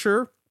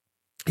musher.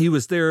 He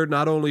was there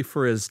not only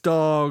for his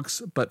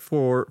dogs, but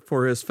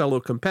for his fellow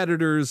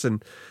competitors.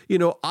 And,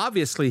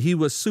 obviously he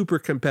was super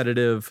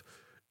competitive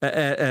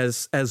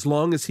as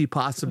long as he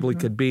possibly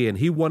could be, and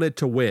he wanted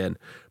to win,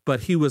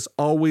 but he was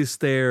always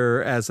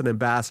there as an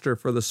ambassador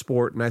for the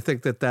sport, and I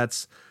think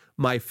that's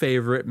my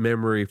favorite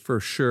memory for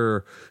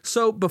sure.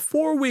 So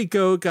before we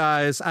go,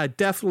 guys, I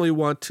definitely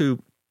want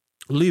to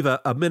leave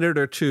a minute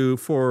or two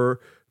for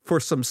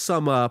some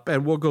sum up,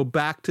 and we'll go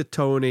back to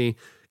Toni.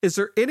 Is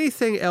there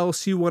anything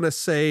else you want to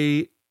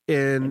say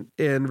in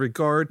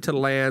regard to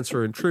Lance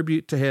or in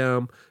tribute to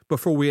him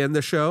before we end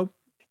the show?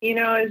 You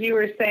know, as you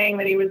were saying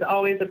that he was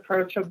always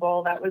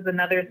approachable, that was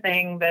another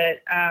thing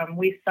that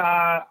we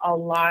saw a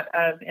lot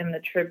of in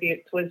the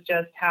tributes, was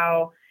just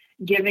how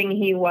giving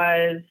he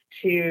was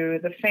to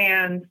the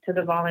fans, to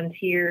the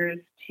volunteers,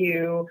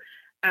 to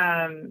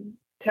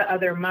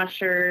other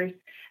mushers.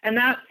 And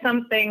that's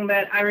something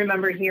that I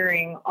remember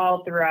hearing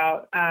all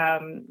throughout.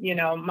 You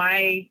know,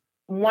 my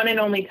one and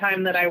only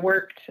time that I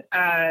worked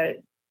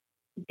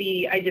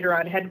the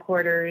Iditarod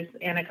headquarters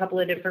in a couple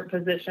of different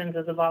positions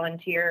as a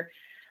volunteer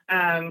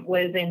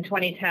was in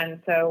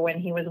 2010. So when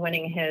he was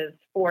winning his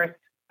fourth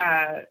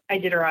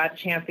Iditarod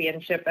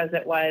championship, as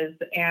it was,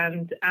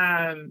 and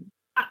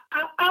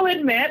I'll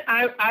admit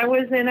I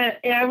was in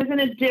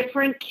a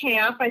different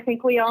camp. I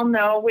think we all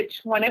know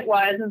which one it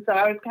was, and so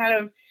I was kind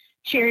of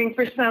cheering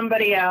for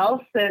somebody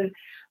else.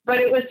 But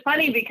it was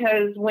funny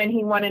because when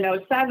he won in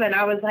 2007,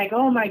 I was like,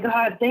 oh my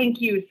God, thank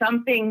you.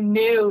 Something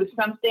new,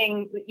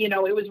 something, you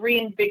know, it was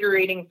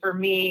reinvigorating for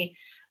me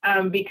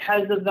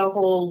because of the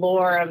whole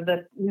lore of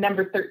the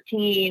number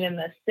 13 and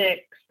the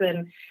 6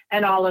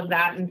 and all of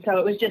that. And so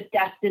it was just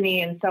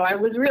destiny. And so I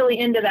was really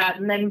into that.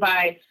 And then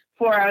by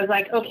 4, I was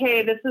like,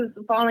 okay, this is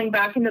falling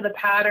back into the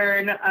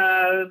pattern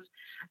of,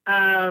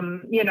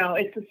 you know,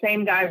 it's the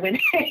same guy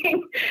winning.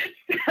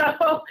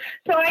 so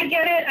I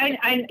get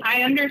it.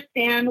 I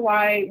understand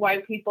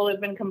why people have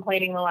been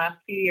complaining the last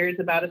few years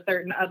about a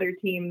certain other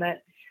team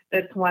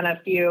that's won a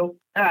few,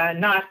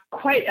 not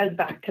quite as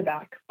back to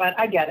back, but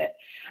I get it.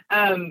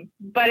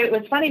 But it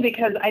was funny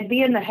because I'd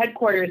be in the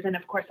headquarters, and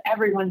of course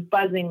everyone's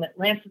buzzing that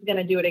Lance is going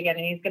to do it again,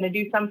 and he's going to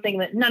do something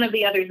that none of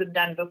the others have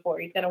done before.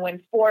 He's going to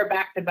win 4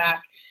 back to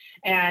back.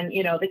 And,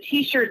 you know, the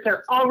T-shirts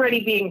are already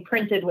being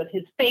printed with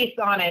his face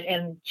on it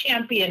and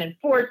champion and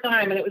 4th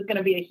time, and it was going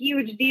to be a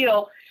huge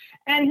deal.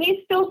 And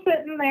he's still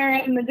sitting there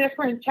in the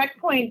different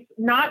checkpoints,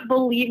 not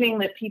believing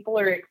that people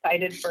are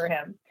excited for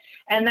him.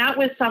 And that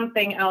was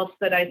something else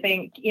that I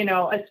think, you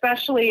know,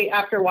 especially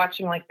after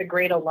watching like The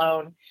Great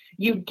Alone,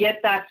 you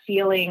get that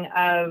feeling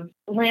of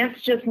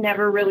Lance just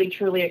never really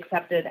truly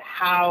accepted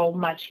how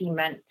much he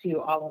meant to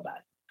all of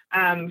us.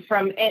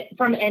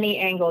 From any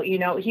angle, you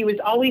know, he was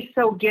always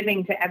so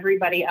giving to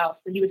everybody else.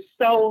 He was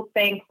so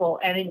thankful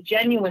and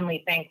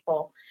genuinely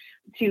thankful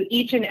to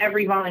each and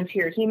every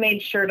volunteer. He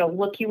made sure to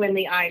look you in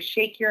the eye,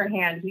 shake your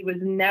hand. He was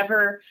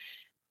never,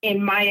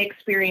 in my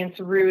experience,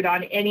 rude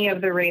on any of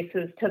the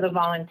races to the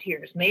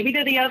volunteers, maybe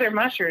to the other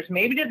mushers,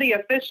 maybe to the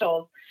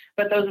officials,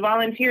 but those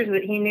volunteers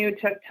that he knew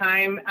took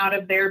time out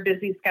of their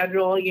busy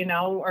schedule, you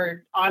know,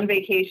 or on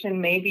vacation,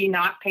 maybe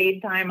not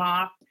paid time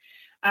off,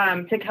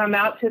 to come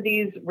out to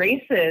these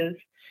races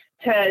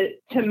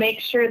to make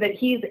sure that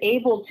he's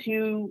able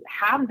to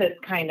have this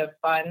kind of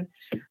fun.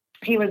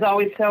 He was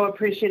always so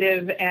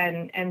appreciative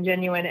and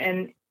genuine.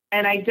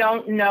 And I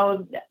don't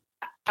know,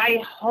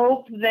 I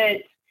hope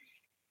that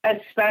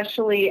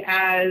especially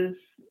as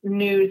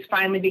news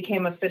finally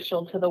became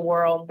official to the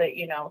world that,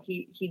 you know,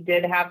 he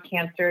did have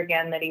cancer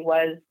again, that he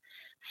was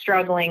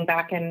struggling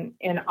back in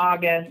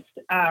August,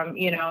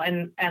 you know,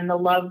 and the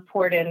love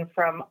poured in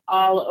from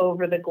all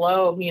over the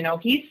globe. You know,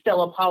 he's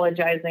still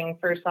apologizing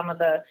for some of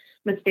the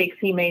mistakes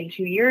he made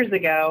 2 years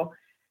ago.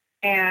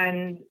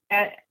 And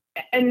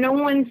no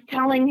one's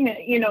telling him,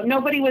 you know,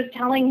 nobody was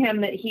telling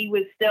him that he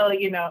was still,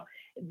 you know,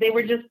 they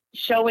were just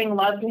showing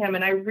love to him.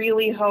 And I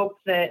really hope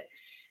that,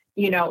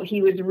 you know,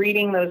 he was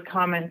reading those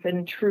comments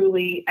and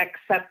truly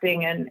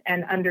accepting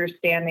and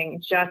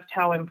understanding just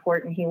how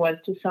important he was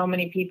to so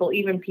many people,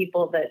 even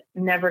people that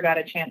never got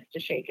a chance to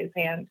shake his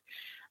hand.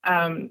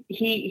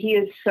 He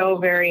is so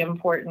very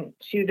important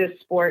to the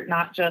sport,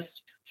 not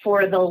just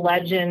for the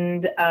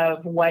legend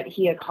of what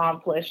he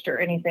accomplished or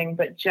anything,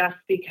 but just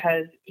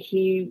because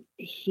he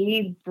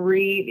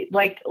breathed,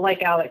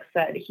 like Alex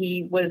said,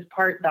 he was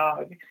part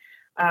dog.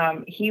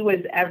 He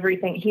was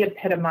everything. He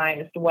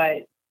epitomized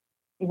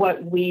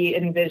what we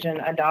envision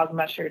a dog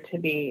musher to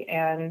be.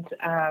 And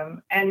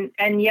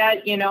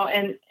yet, you know,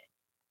 and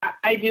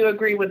I do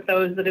agree with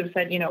those that have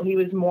said, you know, he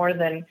was more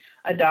than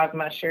a dog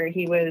musher.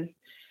 He was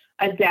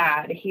a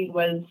dad. He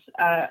was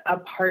a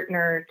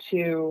partner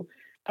to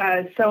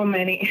so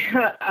many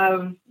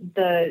of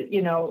the,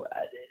 you know,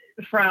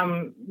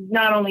 from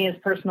not only his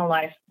personal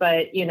life,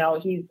 but, you know,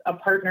 he's a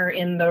partner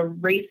in the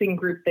racing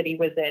group that he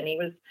was in. He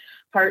was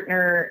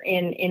partner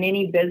in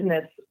any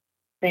business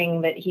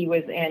thing that he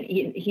was in.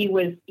 He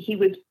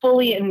was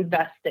fully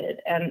invested,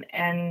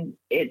 and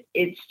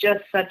it's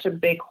just such a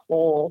big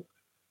hole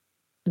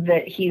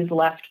that he's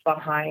left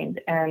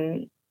behind.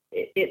 And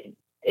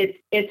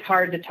it's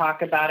hard to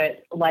talk about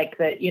it like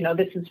that, you know,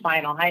 this is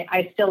final.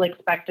 I still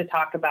expect to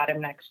talk about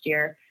him next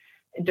year.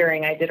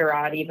 during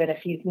Iditarod, even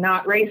if he's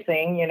not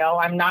racing. You know,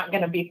 I'm not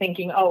going to be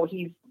thinking, oh,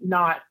 he's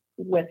not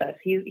with us.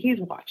 He's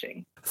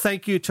watching.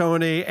 Thank you,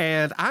 Toni.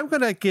 And I'm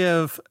going to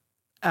give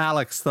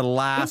Alex the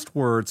last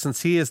word,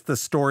 since he is the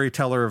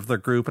storyteller of the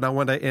group, and I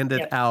want to end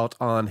it out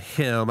on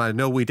him. I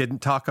know we didn't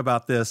talk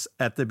about this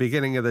at the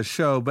beginning of the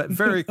show, but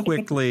very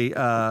quickly,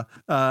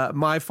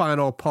 my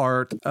final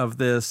part of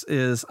this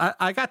is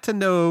I got to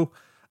know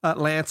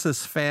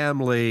Lance's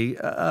family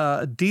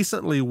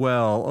decently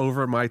well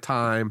over my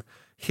time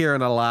here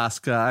in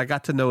Alaska. I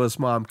got to know his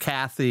mom,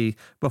 Kathy,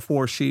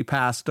 before she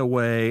passed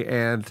away,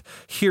 and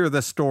hear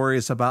the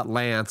stories about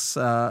Lance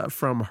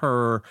from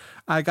her.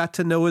 I got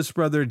to know his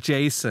brother,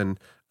 Jason,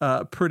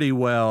 pretty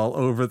well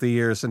over the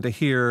years, and to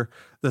hear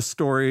the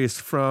stories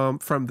from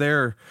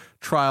their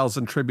trials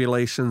and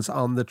tribulations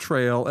on the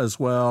trail as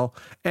well.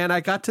 And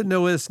I got to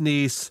know his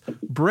niece,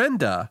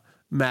 Brenda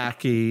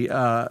Mackey,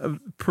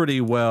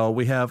 pretty well.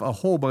 We have a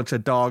whole bunch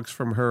of dogs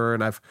from her,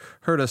 and I've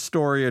heard a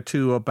story or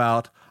two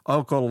about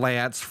Uncle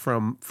Lance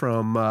from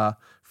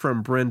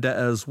Brenda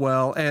as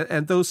well,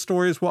 and those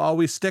stories will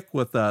always stick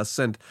with us.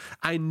 And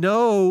I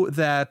know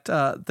that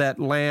that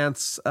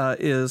Lance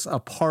is a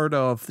part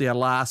of the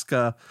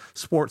Alaska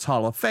Sports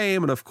Hall of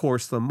Fame, and of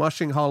course the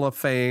Mushing Hall of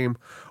Fame,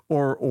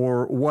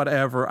 or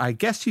whatever. I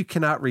guess you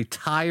cannot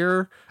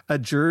retire a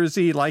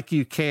jersey like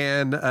you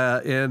can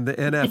in the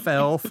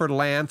NFL for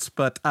Lance,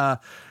 but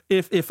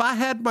if I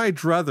had my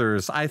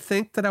druthers, I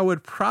think that I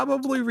would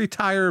probably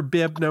retire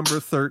bib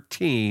number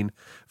 13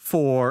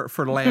 for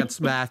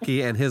Lance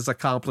Mackey and his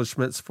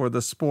accomplishments for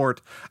the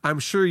sport. I'm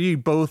sure you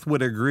both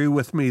would agree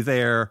with me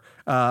there.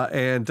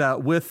 And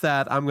with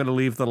that, I'm going to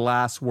leave the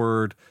last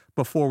word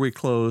before we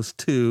close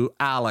to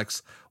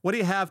Alex. What do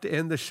you have to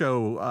end the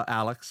show,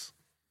 Alex?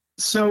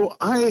 So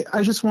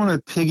I just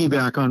want to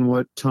piggyback on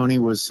what Toni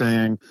was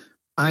saying.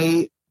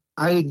 I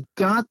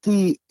got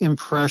the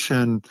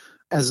impression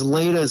as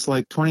late as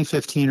like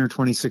 2015 or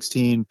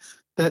 2016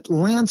 that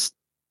Lance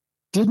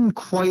didn't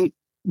quite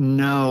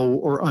know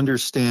or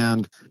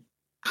understand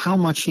how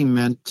much he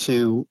meant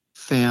to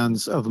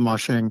fans of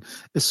mushing,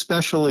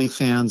 especially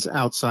fans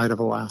outside of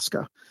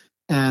Alaska.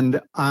 And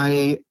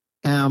I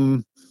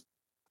join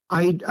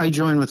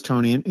with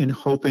Toni in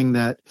hoping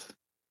that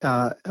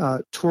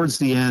towards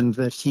the end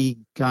that he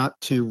got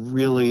to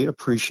really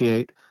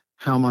appreciate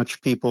how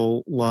much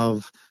people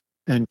love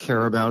and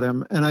care about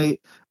him. And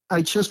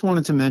I just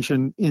wanted to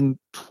mention in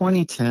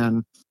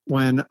 2010,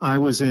 when I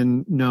was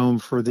in Nome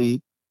for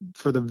the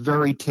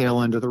very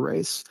tail end of the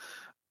race,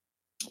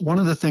 one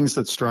of the things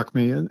that struck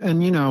me,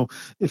 and you know,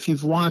 if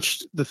you've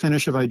watched the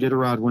finish of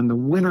Iditarod, when the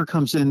winner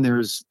comes in,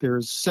 there's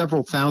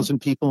several thousand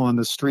people on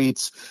the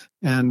streets,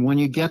 and when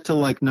you get to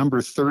like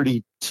number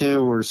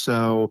 32 or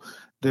so,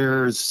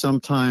 there's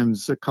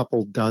sometimes a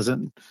couple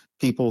dozen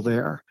people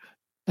there.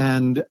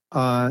 And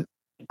I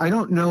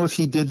don't know if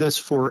he did this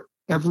for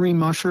every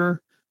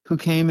musher who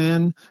came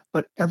in,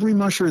 but every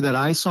musher that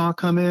I saw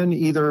come in,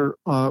 either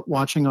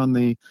watching on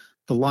the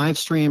live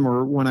stream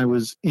or when I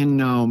was in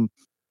Nome,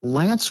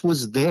 Lance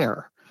was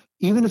there.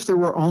 Even if there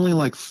were only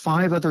like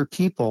 5 other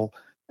people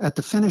at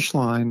the finish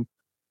line,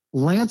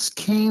 Lance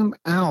came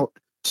out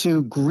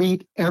to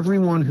greet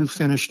everyone who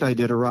finished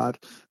Iditarod.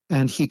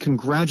 And he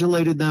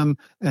congratulated them,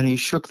 and he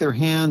shook their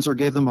hands or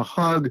gave them a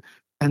hug,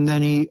 and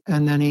then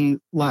he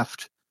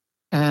left.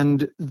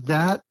 And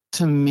that,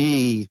 to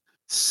me,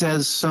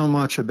 says so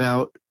much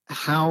about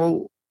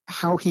how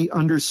he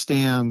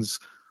understands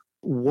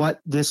what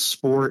this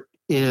sport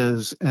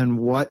is and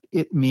what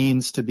it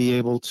means to be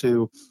able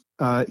to,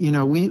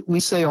 we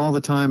say all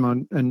the time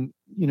and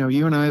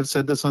you and I have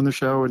said this on the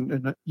show,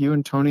 and you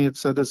and Toni have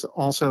said this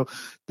also,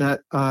 that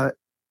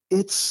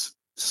it's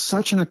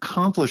such an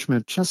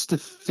accomplishment just to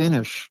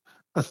finish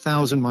a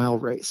 1,000-mile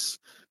race.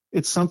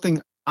 It's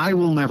something I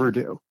will never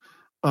do.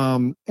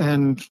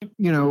 And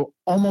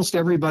almost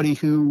everybody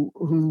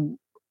who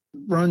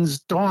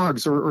runs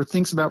dogs or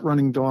thinks about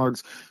running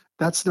dogs,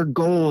 that's their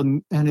goal.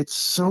 And it's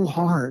so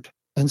hard.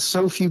 And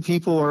so few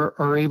people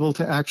are able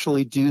to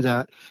actually do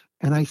that.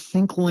 And I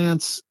think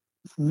Lance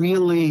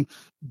really,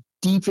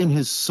 deep in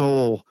his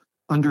soul,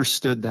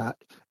 understood that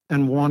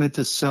and wanted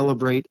to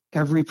celebrate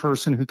every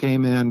person who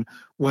came in,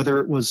 whether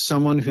it was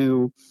someone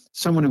who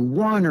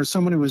won or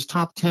someone who was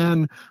top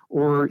 10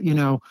 or,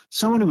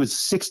 someone who was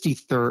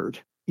 63rd,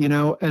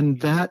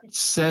 and that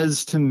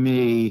says to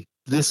me,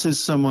 this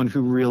is someone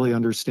who really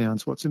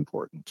understands what's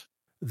important.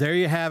 There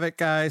you have it,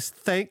 guys.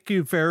 Thank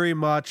you very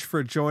much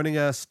for joining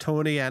us,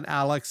 Toni and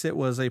Alex. It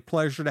was a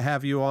pleasure to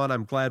have you on.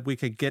 I'm glad we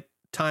could get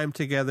time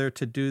together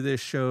to do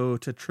this show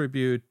to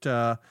tribute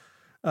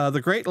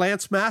the great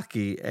Lance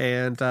Mackey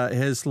and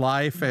his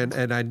life.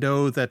 And I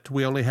know that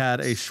we only had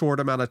a short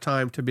amount of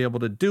time to be able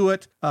to do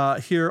it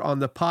here on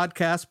the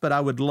podcast, but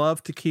I would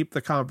love to keep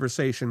the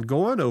conversation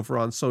going over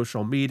on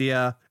social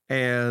media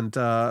and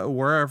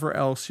wherever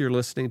else you're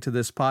listening to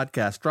this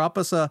podcast. Drop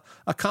us a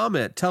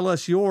comment. Tell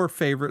us your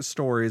favorite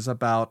stories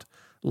about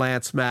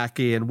Lance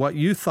Mackey and what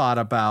you thought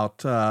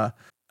about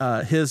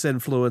his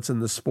influence in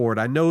the sport.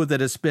 I know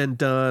that it's been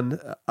done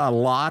a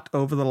lot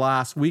over the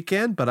last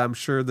weekend, but I'm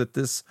sure that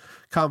this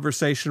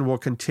conversation will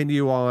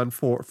continue on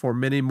for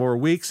many more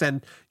weeks.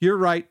 And you're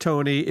right,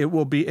 Toni, it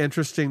will be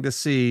interesting to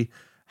see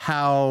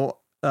how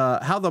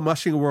the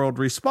mushing world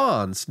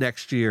responds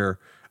next year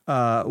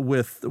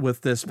with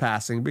this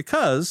passing,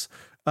 because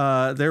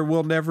there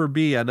will never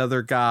be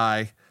another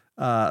guy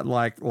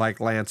like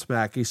Lance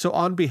Mackey. So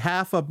on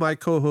behalf of my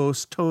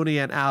co-hosts Toni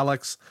and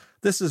Alex,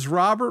 this is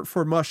Robert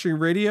for Mushing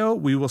Radio.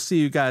 We will see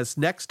you guys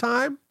next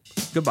time.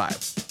 Goodbye.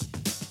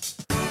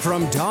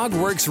 From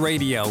Dogworks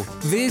Radio,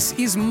 this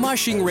is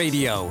Mushing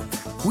Radio.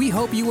 We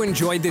hope you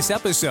enjoyed this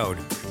episode,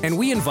 and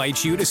we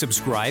invite you to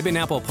subscribe in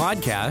Apple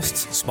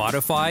Podcasts,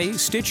 Spotify,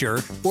 Stitcher,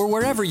 or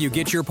wherever you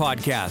get your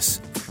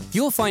podcasts.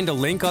 You'll find a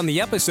link on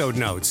the episode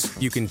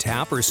notes. You can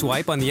tap or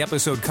swipe on the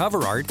episode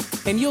cover art,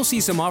 and you'll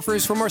see some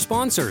offers from our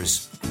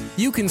sponsors.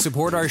 You can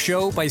support our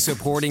show by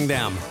supporting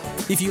them.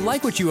 If you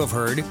like what you have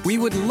heard, we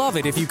would love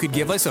it if you could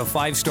give us a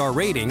 5-star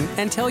rating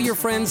and tell your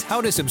friends how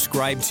to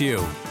subscribe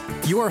too.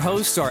 Your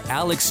hosts are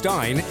Alex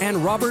Stein and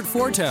Robert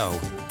Forto.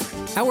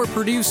 Our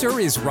producer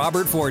is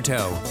Robert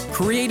Forto,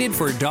 created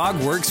for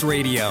Dogworks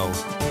Radio.